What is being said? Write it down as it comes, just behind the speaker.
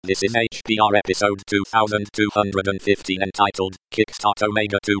This is HPR episode 2215 entitled Kickstarter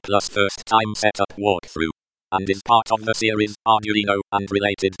Omega2 Plus First Time Setup Walkthrough, and is part of the series Arduino and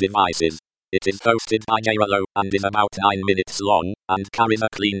Related Devices. It is hosted by J-Rollo and is about 9 minutes long and carries a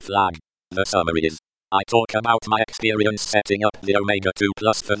clean flag. The summary is, I talk about my experience setting up the Omega2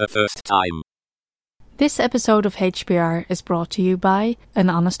 Plus for the first time. This episode of HPR is brought to you by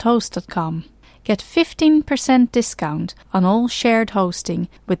anhonesthost.com. Get 15% discount on all shared hosting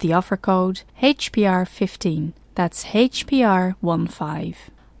with the offer code HPR15. That's HPR15.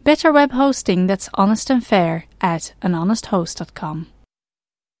 Better web hosting that's honest and fair at anhonesthost.com.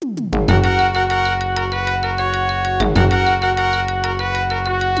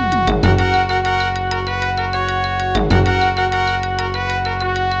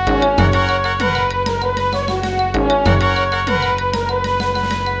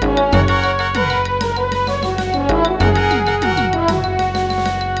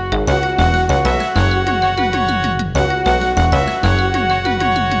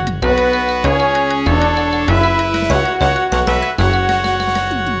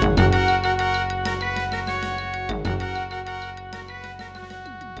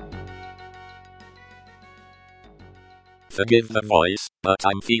 Forgive the voice, but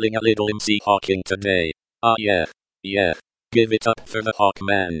I'm feeling a little MC Hawking today. Yeah. Give it up for the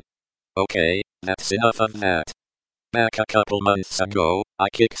Hawkman. Okay, that's enough of that. Back a couple months ago, I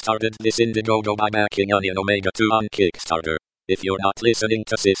kickstarted this Indiegogo by backing Onion Omega2 on Kickstarter. If you're not listening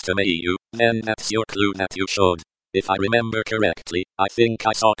to System EU, then that's your clue that you should. If I remember correctly, I think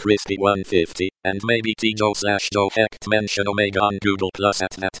I saw Crispy150, and maybe Joe Hecht mention Omega on Google Plus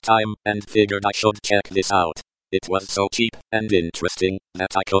at that time, and figured I should check this out. It was so cheap and interesting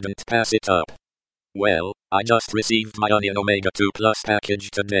that I couldn't pass it up. Well, I just received my Onion Omega2 Plus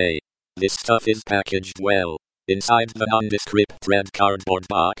package today. This stuff is packaged well. Inside the nondescript red cardboard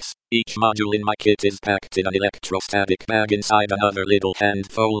box, each module in my kit is packed in an electrostatic bag inside another little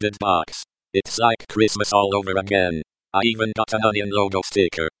hand-folded box. It's like Christmas all over again. I even got an Onion logo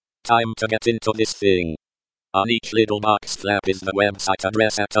sticker. Time to get into this thing. On each little box flap is the website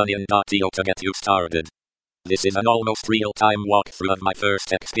address at onion.io to get you started. This is an almost real-time walkthrough of my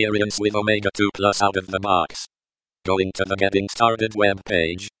first experience with Omega2 Plus out of the box. Going to the Getting Started web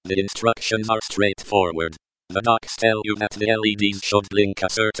page, the instructions are straightforward. The docs tell you that the LEDs should blink a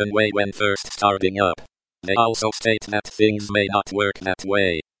certain way when first starting up. They also state that things may not work that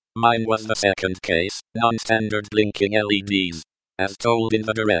way. Mine was the second case, non-standard blinking LEDs. As told in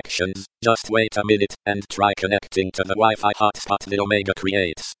the directions, just wait a minute and try connecting to the Wi-Fi hotspot the Omega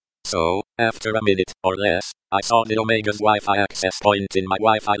creates. So, after a minute or less, I saw the Omega's Wi-Fi access point in my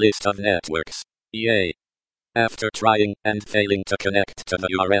Wi-Fi list of networks. Yay! After trying and failing to connect to the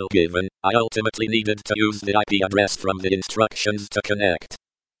URL given, I ultimately needed to use the IP address from the instructions to connect.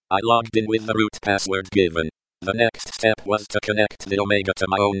 I logged in with the root password given. The next step was to connect the Omega to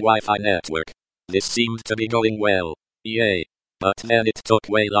my own Wi-Fi network. This seemed to be going well. Yay! But then it took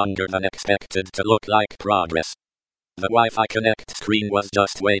way longer than expected to look like progress. The Wi-Fi Connect screen was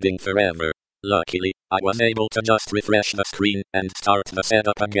just waiting forever. Luckily, I was able to just refresh the screen and start the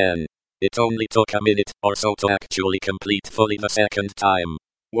setup again. It only took a minute or so to actually complete fully the second time.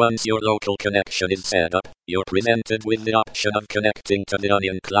 Once your local connection is set up, you're presented with the option of connecting to the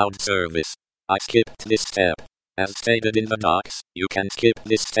Onion Cloud service. I skipped this step. As stated in the docs, you can skip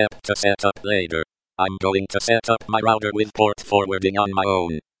this step to set up later. I'm going to set up my router with port forwarding on my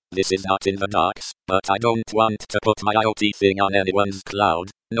own. This is not in the docs, but I don't want to put my IoT thing on anyone's cloud,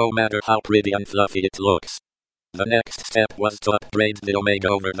 no matter how pretty and fluffy it looks. The next step was to upgrade the Omega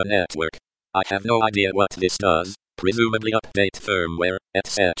over the network. I have no idea what this does, presumably update firmware,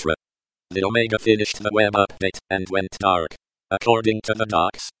 etc. The Omega finished the web update and went dark. According to the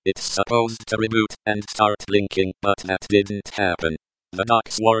docs, it's supposed to reboot and start blinking, but that didn't happen. The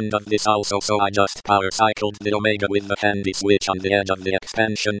docs warned of this also, so I just power cycled the Omega with the handy switch on the edge of the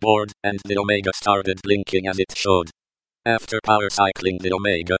expansion board, and the Omega started blinking as it should. After power cycling the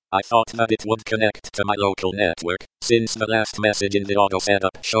Omega, I thought that it would connect to my local network, since the last message in the auto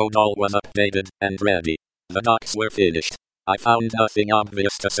setup showed all was updated and ready. The docs were finished. I found nothing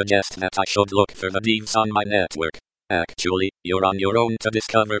obvious to suggest that I should look for the devs on my network. Actually, you're on your own to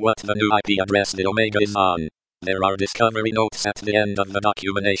discover what the new IP address the Omega is on. There are discovery notes at the end of the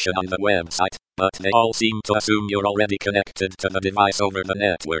documentation on the website, but they all seem to assume you're already connected to the device over the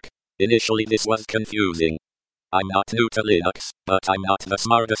network. Initially this was confusing. I'm not new to Linux, but I'm not the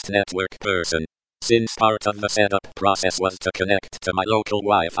smartest network person. Since part of the setup process was to connect to my local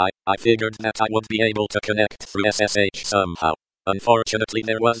Wi-Fi, I figured that I would be able to connect through SSH somehow. Unfortunately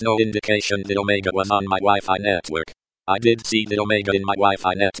there was no indication the Omega was on my Wi-Fi network. I did see the Omega in my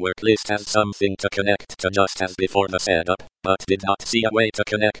Wi-Fi network list as something to connect to just as before the setup, but did not see a way to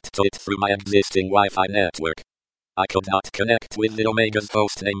connect to it through my existing Wi-Fi network. I could not connect with the Omega's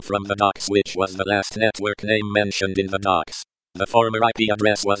host name from the docs, which was the last network name mentioned in the docs. The former IP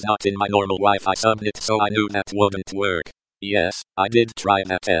address was not in my normal Wi-Fi subnet, so I knew that wouldn't work. Yes, I did try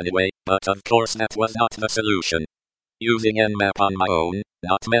that anyway, but of course that was not the solution. Using Nmap on my own,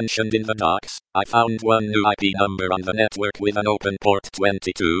 not mentioned in the docs, I found one new IP number on the network with an open port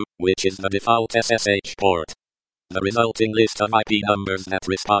 22, which is the default SSH port. The resulting list of IP numbers that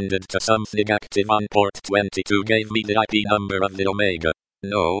responded to something active on port 22 gave me the IP number of the Omega.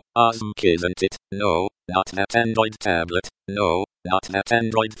 No, Osmk isn't it? No, not that Android tablet. No, not that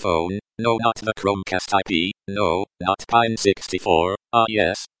Android phone. No, not the Chromecast IP. No, not Pine64. Ah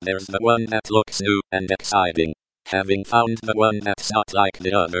yes, there's the one that looks new and exciting. Having found the one that's not like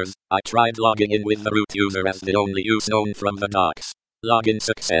the others, I tried logging in with the root user as the only use known from the docs. Login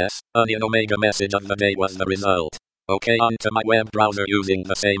success, Onion Omega message of the day was the result. Okay, onto my web browser using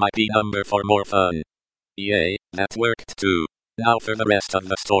the same IP number for more fun. Yay, that worked too. Now for the rest of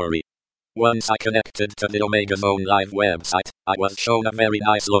the story. Once I connected to the Omega's own live website, I was shown a very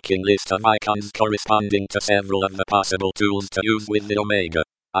nice looking list of icons corresponding to several of the possible tools to use with the Omega.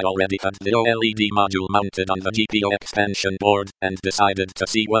 I already had the OLED module mounted on the GPO expansion board and decided to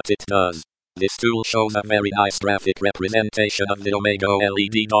see what it does. This tool shows a very nice graphic representation of the Omega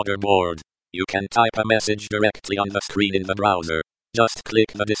OLED Dogger board. You can type a message directly on the screen in the browser. Just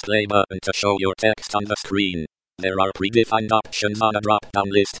click the display button to show your text on the screen. There are predefined options on a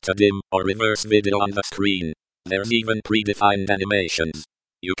drop-down list to dim or reverse video on the screen. There's even predefined animations.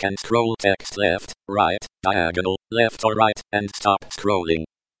 You can scroll text left, right, diagonal, left or right, and stop scrolling.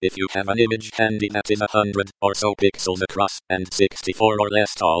 If you have an image handy that is 100 or so pixels across and 64 or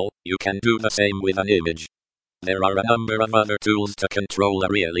less tall, you can do the same with an image. There are a number of other tools to control a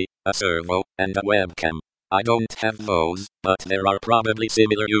relay, a servo, and a webcam. I don't have those, but there are probably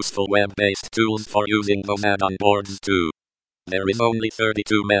similar useful web-based tools for using those add-on boards too. There is only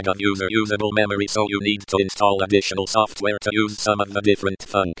 32 meg of user-usable memory, so you need to install additional software to use some of the different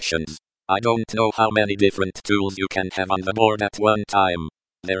functions. I don't know how many different tools you can have on the board at one time.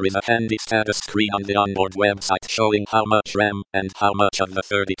 There is a handy status screen on the onboard website showing how much RAM and how much of the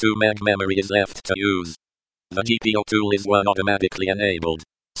 32 meg memory is left to use. The GPO tool is one automatically enabled.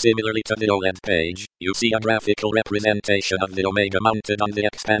 Similarly to the OLED page, you see a graphical representation of the Omega mounted on the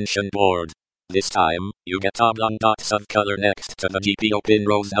expansion board. This time, you get oblong dots of color next to the GPO pin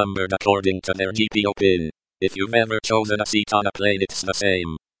rows numbered according to their GPO pin. If you've ever chosen a seat on a plane, it's the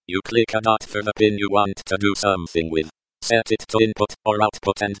same. You click a dot for the pin you want to do something with. Set it to input or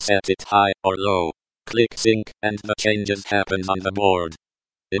output and set it high or low. Click sync and the changes happen on the board.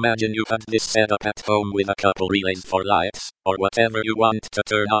 Imagine you had this set up at home with a couple relays for lights, or whatever you want to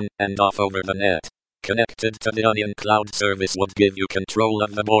turn on and off over the net. Connected to the Onion Cloud service would give you control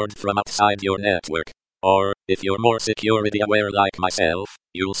of the board from outside your network. Or, if you're more security aware like myself,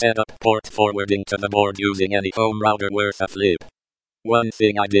 you'll set up port forwarding to the board using any home router worth a flip. One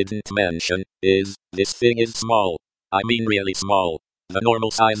thing I didn't mention is, this thing is small. I mean really small. The normal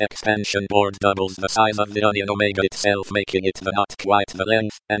size expansion board doubles the size of the Onion Omega itself, making it not quite the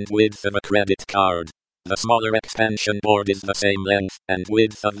length and width of a credit card. The smaller expansion board is the same length and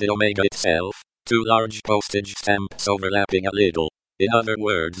width of the Omega itself, two large postage stamps overlapping a little. In other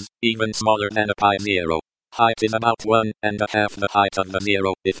words, even smaller than a Pi Zero. Height is about 1.5 the height of the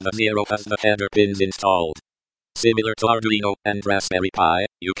Zero if the Zero has the header pins installed. Similar to Arduino and Raspberry Pi,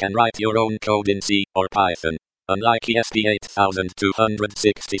 you can write your own code in C or Python. Unlike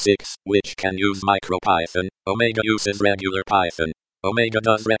ESP8266, which can use MicroPython, Omega uses regular Python. Omega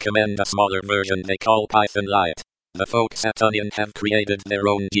does recommend a smaller version they call Python Lite. The folks at Onion have created their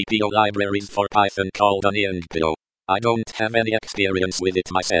own GPO libraries for Python called OnionGPO. I don't have any experience with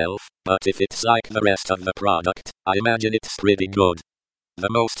it myself, but if it's like the rest of the product, I imagine it's pretty good. The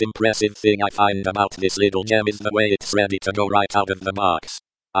most impressive thing I find about this little gem is the way it's ready to go right out of the box.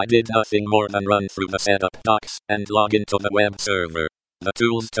 I did nothing more than run through the setup docs and log into the web server. The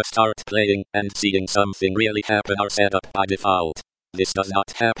tools to start playing and seeing something really happen are set up by default. This does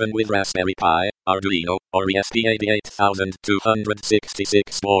not happen with Raspberry Pi, Arduino, or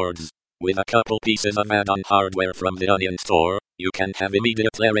ESP8215 boards. With a couple pieces of add-on hardware from the Onion store, you can have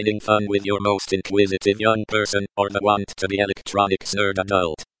immediate learning fun with your most inquisitive young person or the want-to-be electronics nerd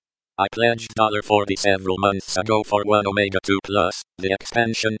adult. I pledged $40 several months ago for one Omega2 Plus, the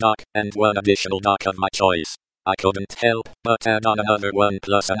expansion dock, and one additional dock of my choice. I couldn't help but add on another one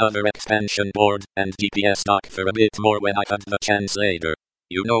plus another expansion board and GPS dock for a bit more when I had the chance later.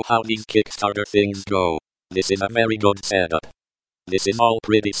 You know how these Kickstarter things go. This is a very good setup. This is all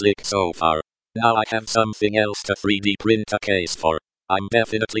pretty slick so far. Now I have something else to 3D print a case for. I'm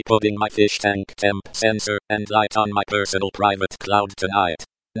definitely putting my fish tank temp sensor and light on my personal private cloud tonight.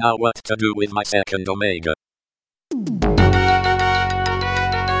 Now what to do with my second Omega?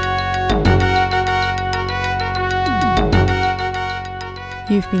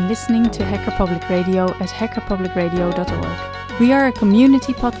 You've been listening to Hacker Public Radio at hackerpublicradio.org. We are a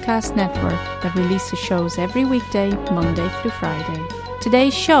community podcast network that releases shows every weekday, Monday through Friday.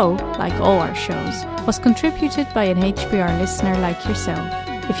 Today's show, like all our shows, was contributed by an HPR listener like yourself.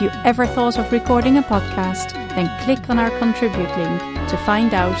 If you ever thought of recording a podcast, then click on our contribute link to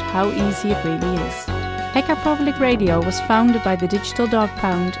find out how easy it really is. Hacker Public Radio was founded by the Digital Dog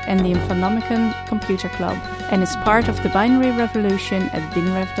Pound and the Infonomicon Computer Club and is part of the binary revolution at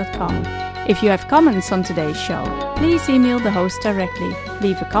binrev.com. If you have comments on today's show, please email the host directly,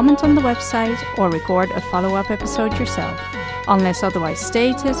 leave a comment on the website, or record a follow-up episode yourself. Unless otherwise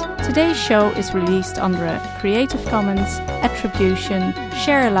stated, today's show is released under a Creative Commons Attribution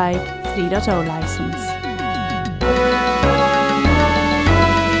Share Alike 3.0 license.